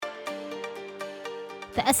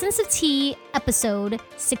The Essence of Tea, episode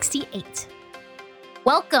 68.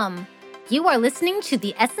 Welcome! You are listening to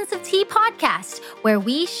the Essence of Tea podcast, where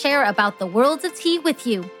we share about the worlds of tea with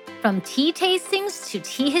you. From tea tastings to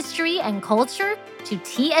tea history and culture to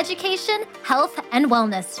tea education, health, and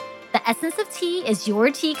wellness. The Essence of Tea is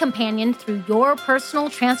your tea companion through your personal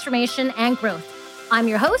transformation and growth. I'm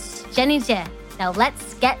your host, Creativi-Tea. Now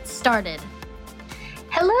let's get started.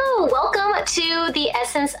 Hello, welcome to the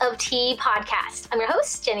Essence of Tea podcast. I'm your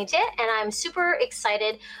host, Creativi-Tea, and I'm super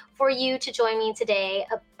excited for you to join me today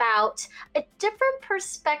about a different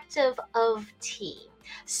perspective of tea.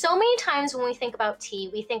 So many times when we think about tea,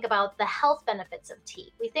 we think about the health benefits of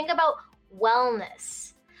tea. We think about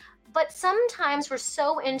wellness. But sometimes we're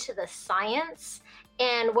so into the science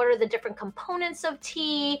and what are the different components of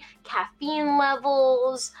tea, caffeine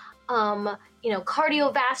levels,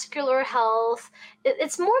 cardiovascular health.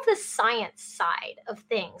 It's more of the science side of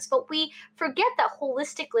things, but we forget that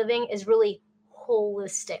holistic living is really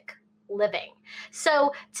holistic living.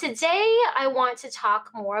 So today I want to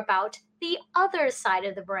talk more about the other side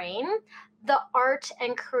of the brain, the art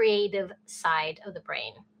and creative side of the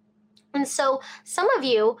brain. And so some of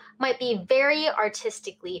you might be very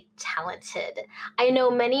artistically talented. I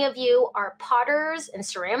know many of you are potters and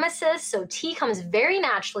ceramicists, so tea comes very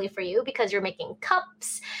naturally for you because you're making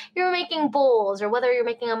cups, you're making bowls, or whether you're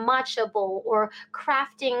making a matcha bowl or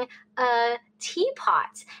crafting a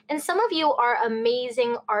teapot. And some of you are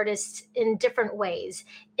amazing artists in different ways,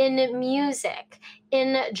 in music,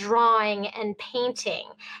 in drawing and painting.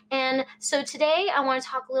 And so today I want to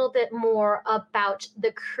talk a little bit more about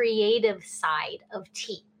the creative side of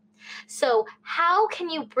tea. So how can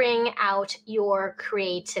you bring out your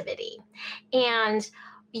creativity? And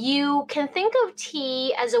you can think of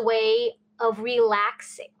tea as a way of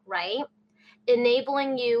relaxing, right?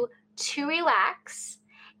 Enabling you to relax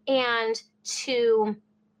and to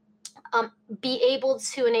be able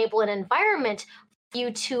to enable an environment for you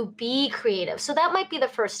to be creative. So that might be the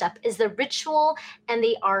first step, is the ritual and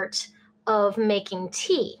the art of making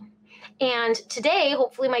tea. And today,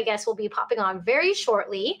 hopefully my guests will be popping on very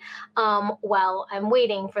shortly while I'm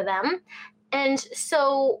waiting for them. And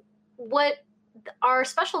so what our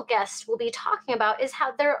special guest will be talking about is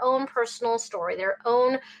how their own personal story, their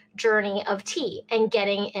own journey of tea and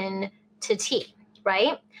getting into tea,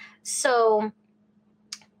 right? So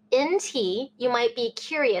in tea, you might be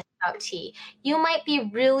curious about tea. You might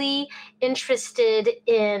be really interested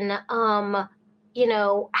in,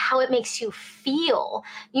 how it makes you feel.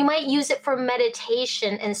 You might use it for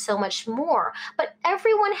meditation and so much more. But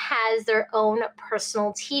everyone has their own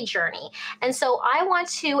personal tea journey. And so I want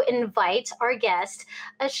to invite our guest,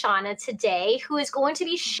 Ashana, today, who is going to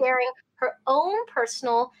be sharing her own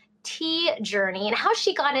personal tea journey and how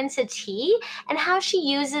she got into tea and how she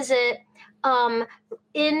uses it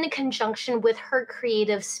in conjunction with her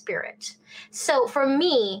creative spirit. So for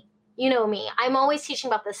me, you know me, I'm always teaching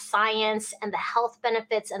about the science and the health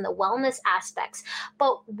benefits and the wellness aspects.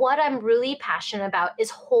 But what I'm really passionate about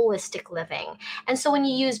is holistic living. And so when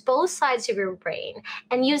you use both sides of your brain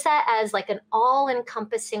and use that as like an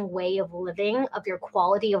all-encompassing way of living, of your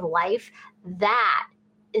quality of life, that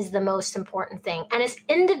is the most important thing. And it's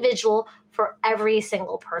individual for every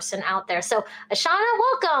single person out there. So Ashana,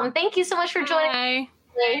 welcome. Thank you so much for joining. Hi.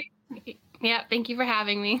 Today. Yeah, thank you for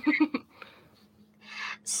having me.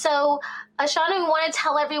 So Ashana, we want to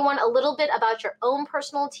tell everyone a little bit about your own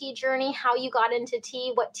personal tea journey, how you got into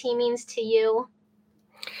tea, what tea means to you.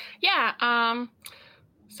 Yeah.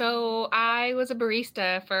 So I was a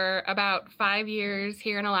barista for about 5 years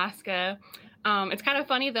here in Alaska. It's kind of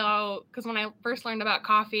funny though, because when I first learned about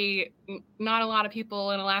coffee, not a lot of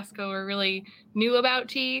people in Alaska were really knew about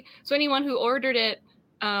tea. So anyone who ordered it,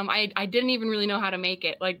 I didn't even really know how to make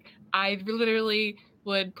it. Like I literally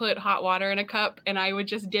would put hot water in a cup and I would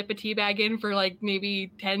just dip a tea bag in for like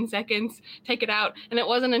maybe 10 seconds, take it out. And it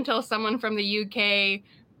wasn't until someone from the UK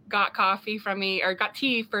got coffee from me or got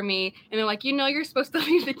tea for me. And they're like, you're supposed to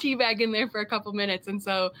leave the tea bag in there for a couple minutes. And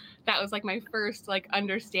so that was like my first like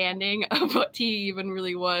understanding of what tea even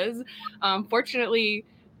really was. Fortunately,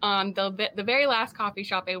 the very last coffee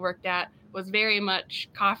shop I worked at was very much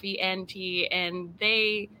coffee and tea. And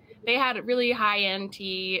they had really high-end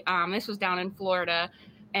tea. This was down in Florida.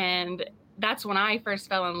 And that's when I first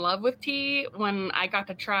fell in love with tea, when I got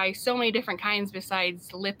to try so many different kinds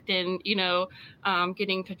besides Lipton,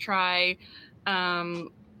 getting to try, I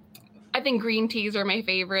think green teas are my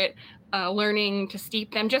favorite, learning to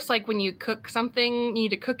steep them. Just like when you cook something, you need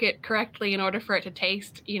to cook it correctly in order for it to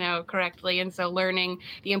taste, correctly. And so learning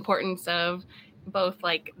the importance of both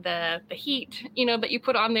like the heat, that you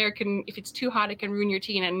put on there can, if it's too hot, it can ruin your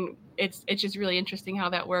tea, and it's just really interesting how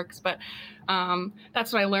that works. But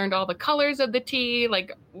that's when I learned all the colors of the tea.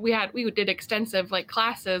 Like we did extensive like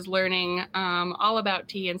classes learning all about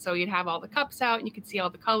tea, and so you'd have all the cups out and you could see all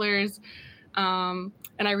the colors. And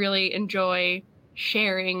I really enjoy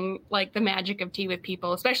sharing like the magic of tea with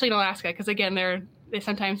people, especially in Alaska, because again,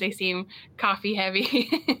 sometimes they seem coffee heavy.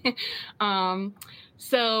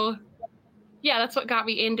 So yeah, that's what got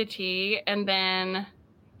me into tea. And then,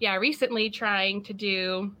 recently trying to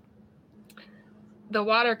do the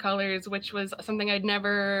watercolors, which was something I'd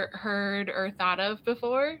never heard or thought of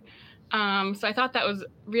before. So I thought that was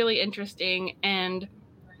really interesting. And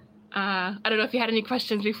I don't know if you had any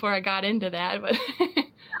questions before I got into that, but.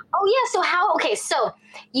 Oh yeah. So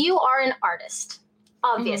you are an artist,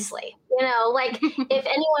 obviously. Like if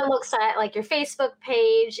anyone looks at like your Facebook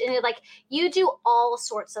page and you do all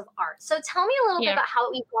sorts of art. So tell me a little bit about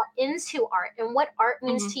how you got into art and what art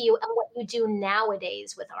means to you and what you do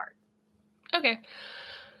nowadays with art. Okay.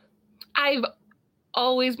 I've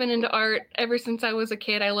always been into art ever since I was a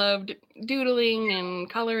kid. I loved doodling and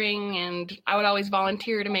coloring, and I would always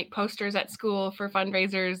volunteer to make posters at school for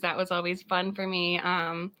fundraisers. That was always fun for me.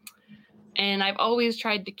 And I've always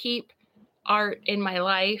tried to keep art in my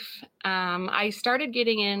life. I started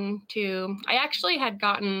I actually had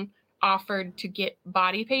gotten offered to get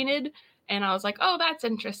body painted, and I was like, oh, that's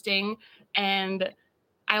interesting. And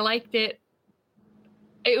I liked it.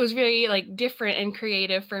 It was very like different and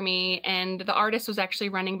creative for me. And the artist was actually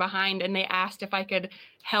running behind, and they asked if I could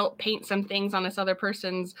help paint some things on this other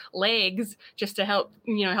person's legs just to help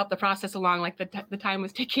the process along. Like the time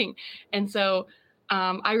was ticking. And so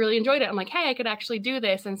I really enjoyed it. I'm like, hey, I could actually do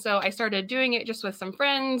this. And so I started doing it just with some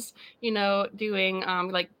friends, doing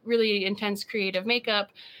like really intense creative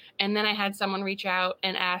makeup. And then I had someone reach out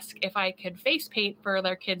and ask if I could face paint for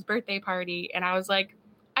their kid's birthday party. And I was like,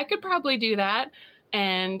 I could probably do that.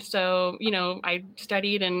 And so, I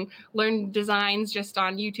studied and learned designs just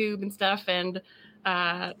on YouTube and stuff. And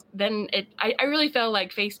then I really felt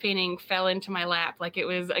like face painting fell into my lap. Like it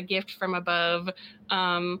was a gift from above.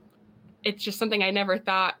 It's just something I never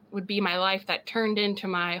thought would be my life that turned into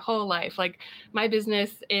my whole life. Like my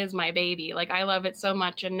business is my baby. Like I love it so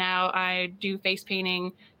much. And now I do face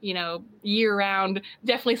painting, year round,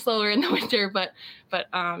 definitely slower in the winter, but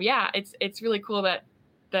it's really cool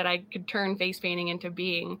that I could turn face painting into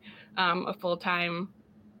being a full-time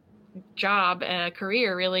job, a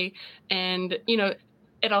career really. And,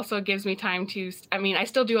 it also gives me time I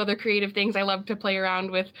still do other creative things. I love to play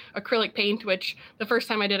around with acrylic paint, which the first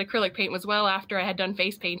time I did acrylic paint was well after I had done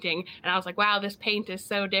face painting. And I was like, wow, this paint is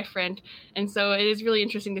so different. And so it is really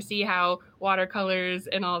interesting to see how watercolors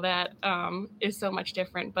and all that is so much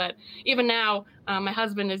different. But even now, my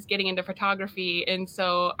husband is getting into photography. And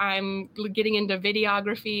so I'm getting into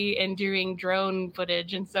videography and doing drone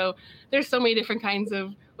footage. And so there's so many different kinds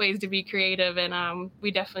of ways to be creative, and we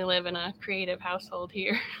definitely live in a creative household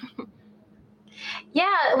here.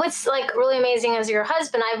 Yeah, what's like really amazing is your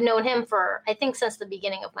husband. I've known him for I think since the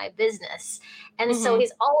beginning of my business, and so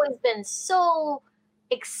he's always been so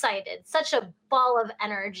excited, such a ball of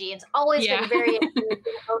energy. It's always been very exciting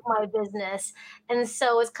about my business, and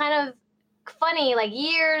so it's kind of funny like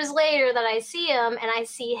years later that I see him and I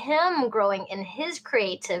see him growing in his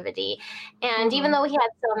creativity. And even though he had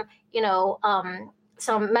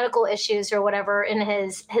some medical issues or whatever in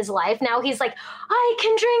his life, now he's like, I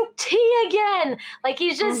can drink tea again. Like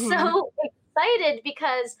he's just so excited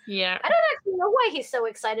because I don't actually know why he's so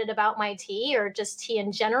excited about my tea or just tea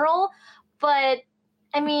in general. But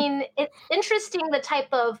I mean, it's interesting the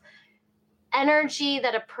type of energy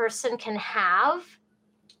that a person can have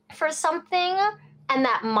for something and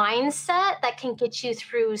that mindset that can get you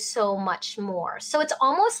through so much more. So it's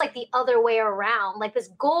almost like the other way around, like this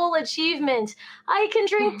goal achievement. I can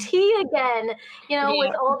drink tea again,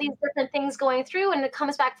 with all these different things going through, and it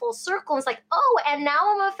comes back full circle. It's like, oh, and now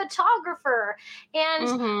I'm a photographer, and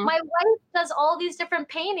my wife does all these different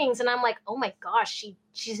paintings, and I'm like, oh my gosh,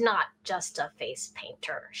 she's not just a face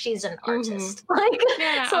painter. She's an artist. Thank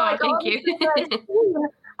you.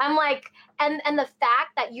 I'm like, and the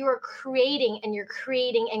fact that you are creating and you're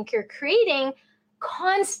creating and you're creating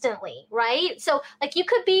constantly, right? So like you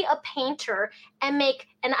could be a painter and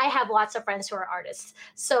I have lots of friends who are artists.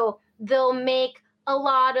 So they'll make a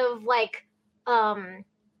lot of like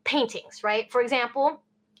paintings, right? For example.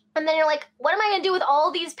 And then you're like, what am I going to do with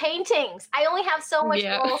all these paintings? I only have so much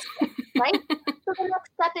wall space, right? So the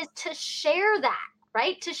next step is to share that,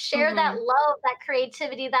 right? To share that love, that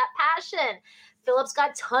creativity, that passion. Philip's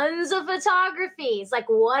got tons of photographies. Like,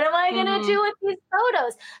 what am I going to do with these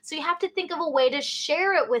photos? So you have to think of a way to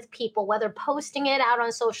share it with people, whether posting it out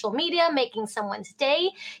on social media, making someone's day.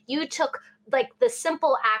 You took like the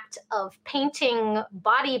simple act of painting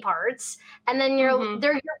body parts, and then you're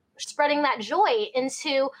spreading that joy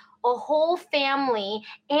into a whole family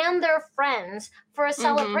and their friends for a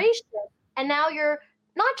celebration. And now you're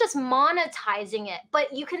not just monetizing it,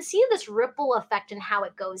 but you can see this ripple effect in how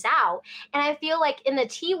it goes out. And I feel like in the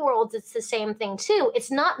tea world, it's the same thing too.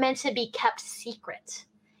 It's not meant to be kept secret.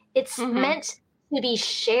 It's meant to be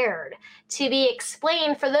shared, to be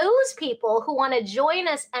explained for those people who want to join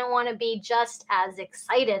us and want to be just as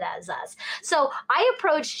excited as us. So I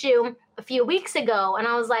approached you a few weeks ago and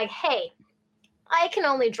I was like, hey, I can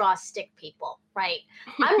only draw stick people, right?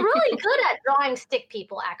 I'm really good at drawing stick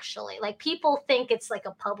people, actually. Like, people think it's like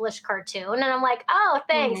a published cartoon, and I'm like, oh,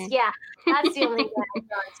 thanks. Yeah, that's the only way I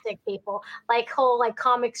draw stick people. Like whole like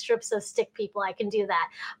comic strips of stick people, I can do that.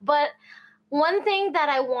 But one thing that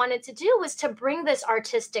I wanted to do was to bring this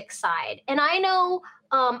artistic side. And I know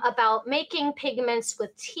about making pigments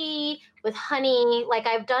with tea, with honey. Like,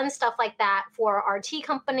 I've done stuff like that for our tea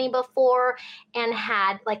company before, and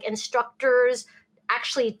had like instructors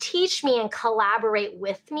actually teach me and collaborate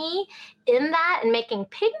with me in that and making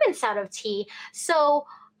pigments out of tea. So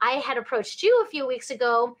I had approached you a few weeks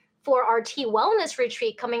ago for our tea wellness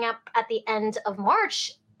retreat coming up at the end of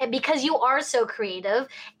March. And because you are so creative,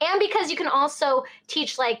 and because you can also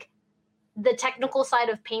teach like the technical side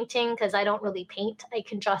of painting, because I don't really paint, I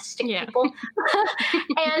can just stick people.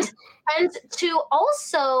 and to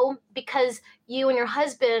also, because you and your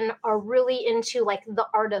husband are really into like the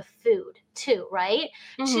art of food too, right?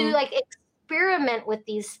 To like experiment with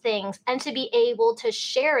these things and to be able to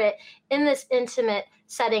share it in this intimate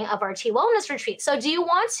setting of our tea wellness retreat. So do you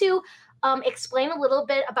want to explain a little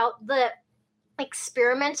bit about the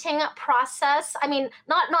experimenting process? I mean,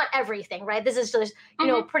 not everything, right? This is just, you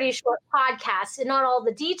know, a pretty short podcast and not all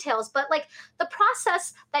the details, but like the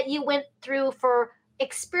process that you went through for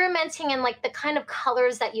experimenting and like the kind of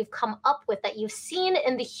colors that you've come up with, that you've seen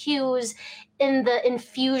in the hues, in the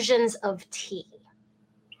infusions of tea.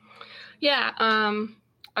 Yeah,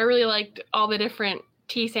 I really liked all the different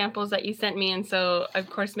tea samples that you sent me, and so I, of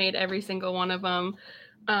course, made every single one of them.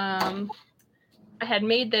 I had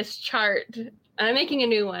made this chart, and I'm making a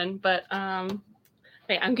new one, but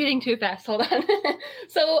wait, I'm getting too fast. Hold on.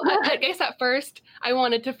 So I guess at first I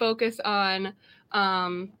wanted to focus on,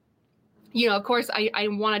 you know, of course, I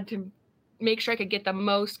wanted to make sure I could get the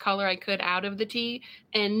most color I could out of the tea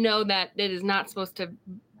and know that it is not supposed to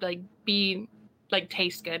like be like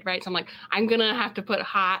taste good, right? So I'm like, I'm gonna have to put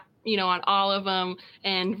hot, you know, on all of them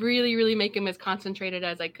and really, really make them as concentrated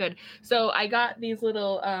as I could. So I got these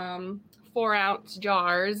little 4-ounce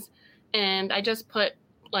jars, and I just put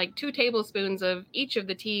like 2 tablespoons of each of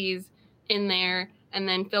the teas in there and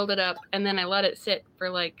then filled it up, and then I let it sit for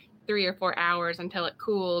like 3 or 4 hours until it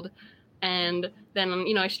cooled. And then,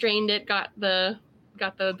 you know, I strained it, got the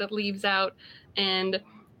leaves out, and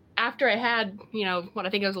after I had, you know, what I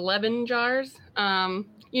think it was 11 jars,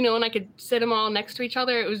 you know, and I could sit them all next to each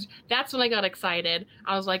other, that's when I got excited.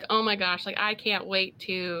 I was like, oh my gosh, like I can't wait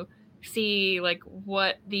to see like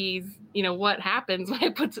what these, you know, what happens when I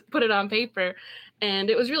put it on paper. And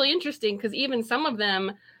it was really interesting because even some of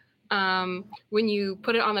them, when you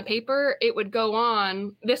put it on the paper, it would go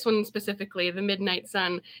on, this one specifically, the Midnight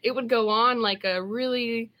Sun, it would go on like a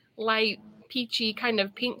really light peachy kind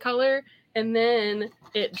of pink color, and then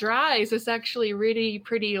it dries, it's actually really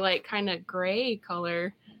pretty like kind of gray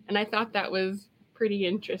color. And I thought that was pretty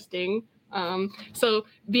interesting. So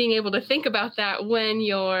being able to think about that when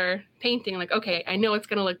you're painting, like, okay, I know it's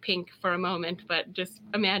going to look pink for a moment, but just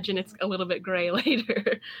imagine it's a little bit gray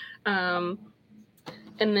later. And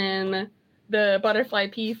then the butterfly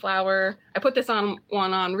pea flower, I put this one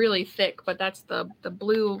on really thick, but that's the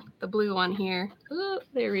blue one here. Ooh,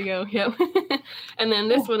 there we go. Yep. And then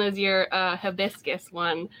this one is your hibiscus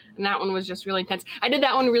one, and that one was just really intense. I did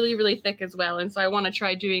that one really, really thick as well, and so I want to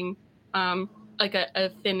try doing like a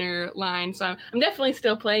thinner line. So I'm definitely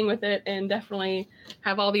still playing with it, and definitely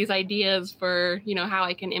have all these ideas for, you know, how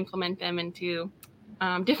I can implement them into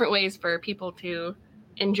different ways for people to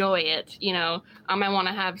enjoy it. You know, I want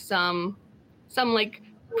to have some like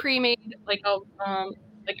pre-made, like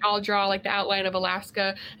I'll draw like the outline of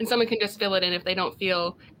Alaska, and someone can just fill it in if they don't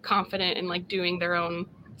feel confident in like doing their own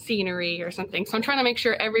scenery or something. So I'm trying to make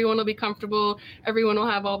sure everyone will be comfortable, everyone will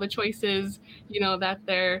have all the choices, you know, that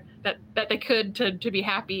they could to be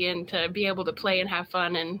happy and to be able to play and have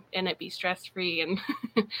fun and it be stress-free, and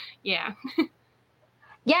yeah.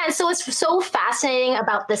 Yeah, and so it's so fascinating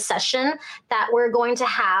about this session that we're going to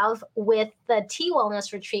have with the Tea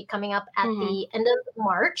Wellness Retreat coming up at Mm-hmm. the end of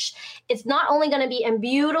March. It's not only going to be in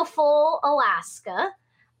beautiful Alaska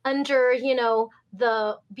under,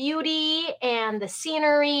 the beauty and the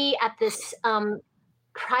scenery at this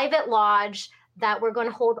private lodge that we're going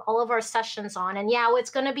to hold all of our sessions on. And yeah, it's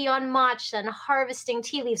going to be on matcha and harvesting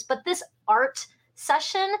tea leaves. But this art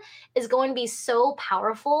session is going to be so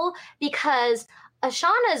powerful because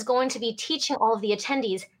Ashana is going to be teaching all of the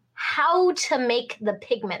attendees how to make the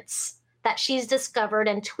pigments that she's discovered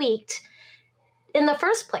and tweaked in the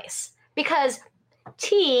first place. Because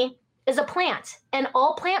tea is a plant, and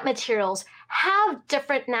all plant materials have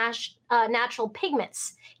different natural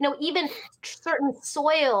pigments. Even certain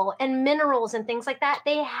soil and minerals and things like that,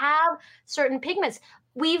 they have certain pigments.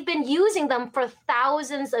 We've been using them for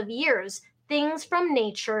thousands of years, things from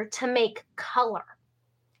nature to make color.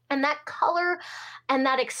 And that color and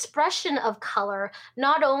that expression of color,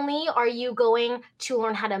 not only are you going to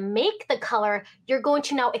learn how to make the color, you're going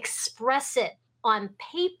to now express it on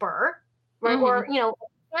paper, right? Mm-hmm. Or,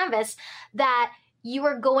 canvas that you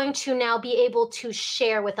are going to now be able to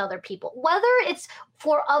share with other people, whether it's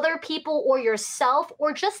for other people or yourself,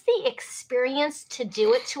 or just the experience to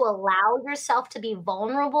do it, to allow yourself to be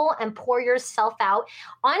vulnerable and pour yourself out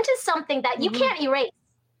onto something that you Mm-hmm. can't erase,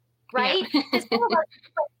 Yeah. right? Because some of us,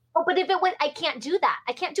 oh, but if it went, I can't do that.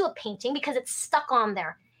 I can't do a painting because it's stuck on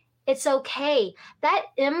there. It's okay. That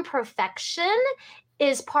imperfection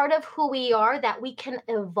is part of who we are, that we can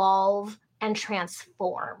evolve and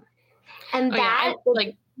transform. And Oh yeah. that And is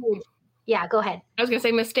like, huge. Yeah, go ahead. I was gonna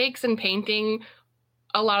say, mistakes in painting,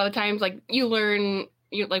 a lot of the times, like, you learn,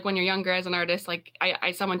 like when you're younger as an artist, like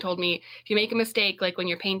someone told me, if you make a mistake, like when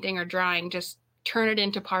you're painting or drawing, just turn it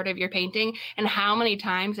into part of your painting. And how many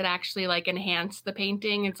times it actually like enhanced the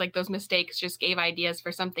painting. It's like those mistakes just gave ideas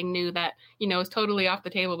for something new that, was totally off the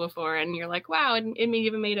table before. And you're like, wow, it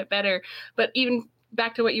even made it better. But even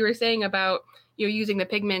back to what you were saying about, using the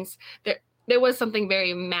pigments, there was something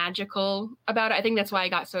very magical about it. I think that's why I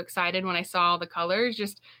got so excited when I saw the colors.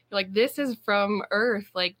 Just like, this is from Earth.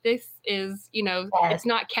 Like, this is, Yes. it's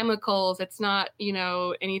not chemicals. It's not,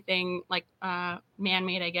 anything like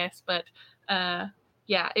man-made, I guess. But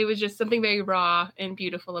yeah, it was just something very raw and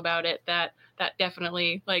beautiful about it that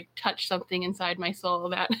definitely like touched something inside my soul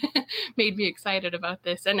that made me excited about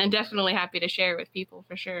this, and definitely happy to share with people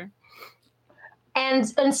for sure. And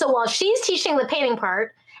so while she's teaching the painting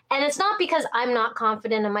part, and it's not because I'm not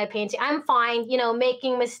confident in my painting, I'm fine,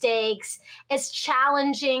 making mistakes. It's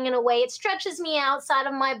challenging in a way. It stretches me outside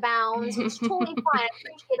of my bounds. It's totally fine. I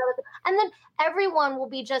appreciate it. And then everyone will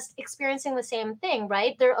be just experiencing the same thing,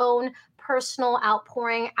 right? Their own personal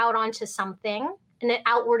outpouring out onto something, and an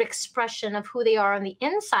outward expression of who they are on the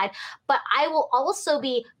inside. But I will also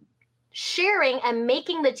be sharing and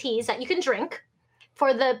making the teas that you can drink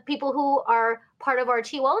for the people who are part of our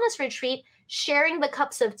tea wellness retreat, sharing the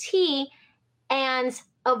cups of tea and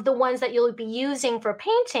of the ones that you'll be using for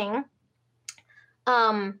painting.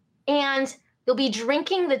 And you'll be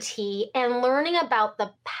drinking the tea and learning about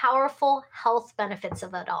the powerful health benefits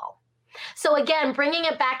of it all. So again, bringing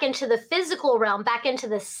it back into the physical realm, back into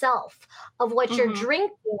the self of what you're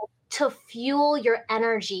drinking to fuel your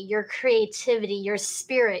energy, your creativity, your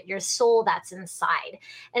spirit, your soul that's inside.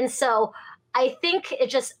 And so I think it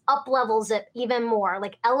just up levels it even more,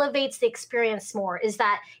 like elevates the experience more. Is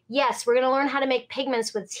that, yes, we're going to learn how to make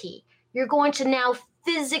pigments with tea. You're going to now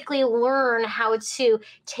physically learn how to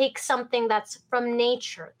take something that's from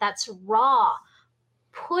nature, that's raw,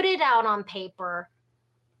 put it out on paper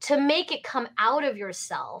to make it come out of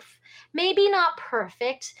yourself. Maybe not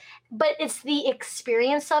perfect, but it's the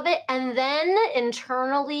experience of it. And then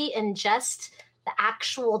internally ingest the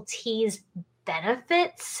actual tea's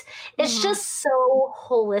benefits. It's just so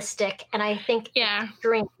holistic, and I think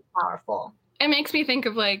extremely powerful. It makes me think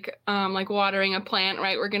of like watering a plant,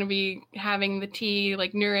 right? We're going to be having the tea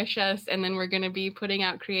like nourish us, and then we're going to be putting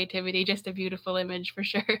out creativity. Just a beautiful image for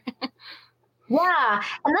sure. Yeah,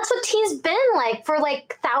 and that's what tea's been like for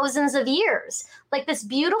like thousands of years. Like, this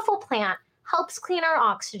beautiful plant helps clean our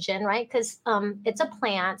oxygen, right? Because it's a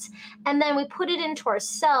plant. And then we put it into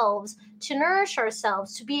ourselves to nourish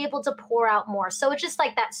ourselves, to be able to pour out more. So it's just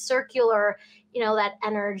like that circular, that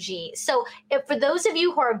energy. So if for those of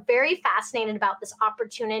you who are very fascinated about this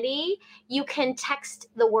opportunity, you can text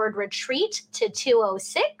the word retreat to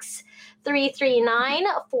 206 339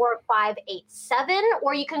 4587,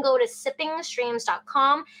 or you can go to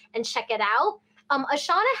sippingstreams.com and check it out.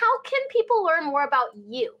 Ashana, how can people learn more about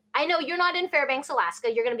you? I know you're not in Fairbanks,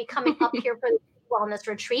 Alaska. You're going to be coming up here for the Wellness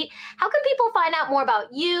Retreat. How can people find out more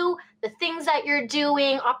about you, the things that you're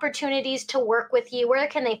doing, opportunities to work with you? Where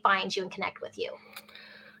can they find you and connect with you?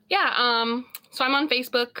 Yeah, so I'm on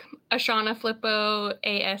Facebook, Ashana Flippo,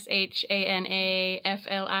 ASHANA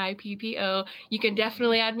FLIPPO. You can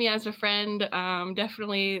definitely add me as a friend.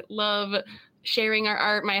 Definitely love sharing our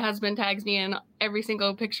art. My husband tags me in every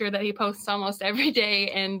single picture that he posts almost every day,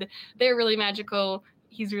 and they're really magical.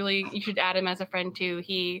 You should add him as a friend too.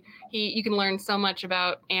 You can learn so much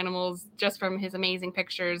about animals just from his amazing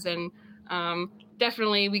pictures, and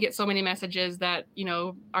definitely we get so many messages that,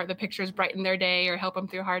 are the pictures brighten their day or help them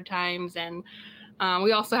through hard times. And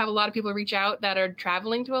we also have a lot of people reach out that are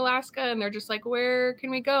traveling to Alaska, and they're just like, where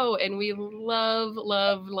can we go? And we love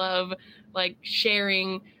like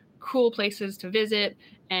sharing cool places to visit.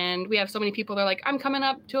 And we have so many people that are like, I'm coming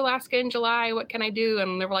up to Alaska in July. What can I do?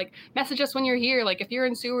 And they're like, message us when you're here. Like, if you're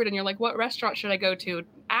in Seward and you're like, what restaurant should I go to?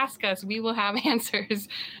 Ask us. We will have answers.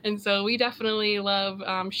 And so we definitely love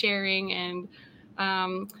sharing. And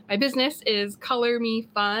my business is Color Me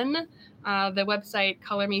Fun. The website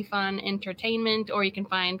Color Me Fun Entertainment, or you can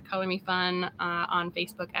find Color Me Fun on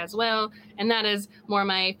Facebook as well. And that is more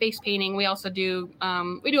my face painting. We also do a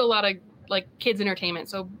lot of like kids entertainment.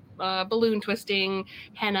 So balloon twisting,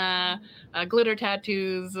 henna, glitter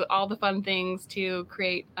tattoos, all the fun things to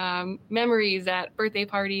create memories at birthday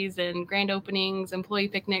parties and grand openings, employee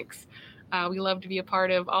picnics. We love to be a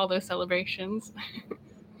part of all those celebrations.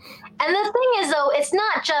 And the thing is, though, it's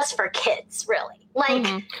not just for kids, really. Like,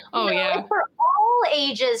 it's for all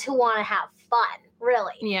ages who want to have fun,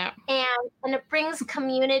 really. Yeah. And it brings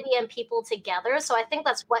community and people together. So I think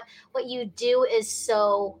that's what you do is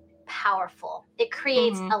so powerful. It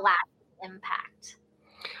creates a lasting impact.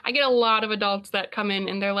 I get a lot of adults that come in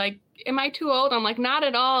and they're like, am I too old? I'm like, not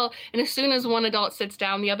at all. And as soon as one adult sits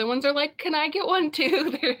down, the other ones are like, can I get one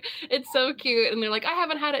too? It's so cute. And they're like, I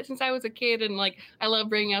haven't had it since I was a kid. And like, I love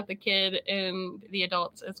bringing out the kid and the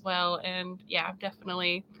adults as well. And yeah,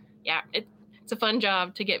 definitely. Yeah, it's a fun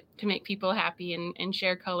job to make people happy and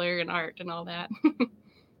share color and art and all that.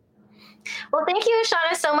 Well, thank you,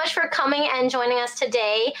 Ashana, so much for coming and joining us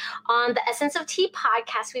today on the Essence of Tea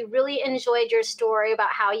podcast. We really enjoyed your story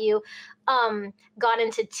about how you got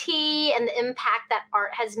into tea and the impact that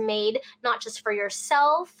art has made, not just for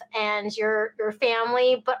yourself and your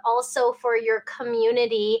family, but also for your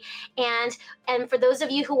community. And for those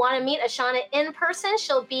of you who want to meet Ashana in person,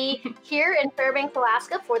 she'll be here in Fairbanks,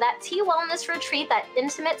 Alaska for that Tea Wellness Retreat, that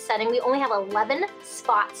intimate setting. We only have 11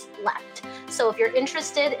 spots left. So if you're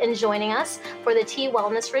interested in joining us for the Tea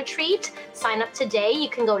Wellness Retreat, sign up today. You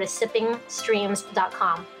can go to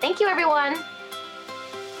sippingstreams.com. Thank you, everyone.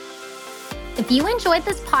 If you enjoyed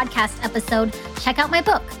this podcast episode, check out my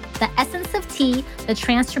book, The Essence of Tea, The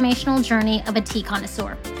Transformational Journey of a Tea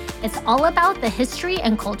Connoisseur. It's all about the history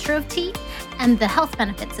and culture of tea and the health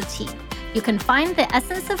benefits of tea. You can find The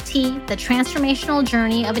Essence of Tea, The Transformational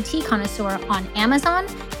Journey of a Tea Connoisseur on Amazon,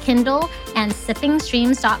 Kindle, and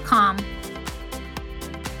sippingstreams.com.